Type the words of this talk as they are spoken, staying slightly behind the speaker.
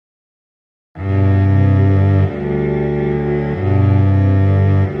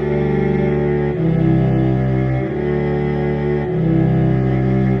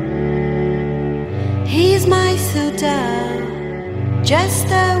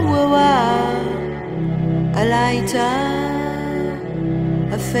wooer, a lighter,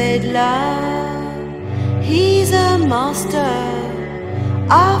 a fiddler. He's a master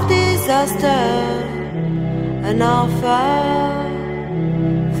of disaster, an offer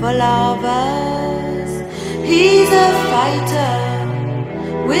for lovers. He's a fighter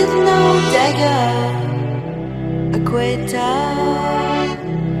with no dagger, a quitter,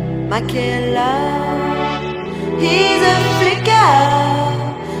 my killer. He's a flicker,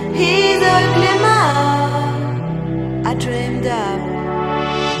 he's a glimmer. I dreamed up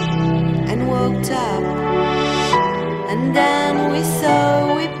and woke up, and then we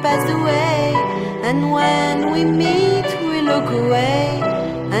saw, we passed away. And when we meet, we look away,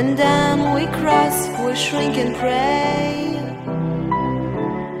 and then we cross, we shrink and pray.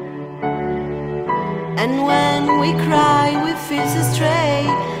 And when we cry, we feel so stray.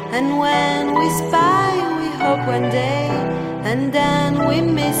 And when we spy, we hope one day. And then we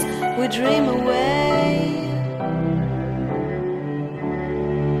miss, we dream away.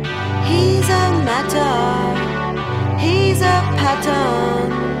 He's a matter, he's a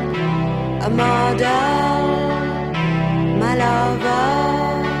pattern, a model, my lover.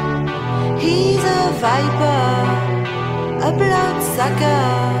 He's a viper, a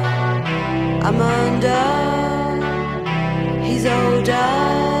bloodsucker. I'm under his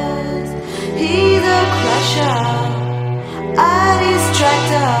orders. He's a crusher, a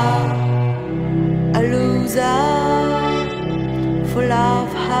distractor, a loser, full of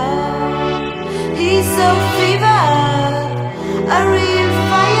her. He's so fevered, a real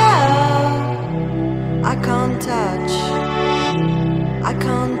fire. I can't touch, I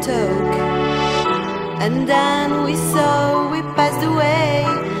can't talk. And then we saw, we passed away.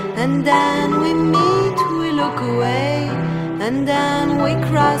 And then we meet, we look away. And then we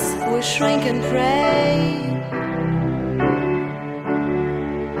cross, we shrink and pray.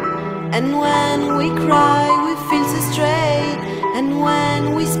 And when we cry, we feel so stray. And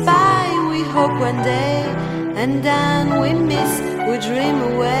when we spy, we hope one day. And then we miss, we dream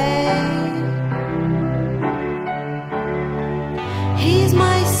away. He's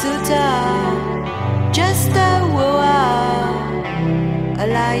my suitor, just a wooer, a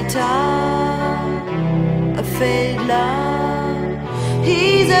lighter, a fiddler.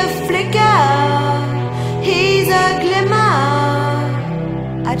 He's a flicker, he's a glimmer.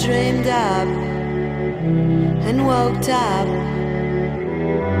 I dreamed up and woke up.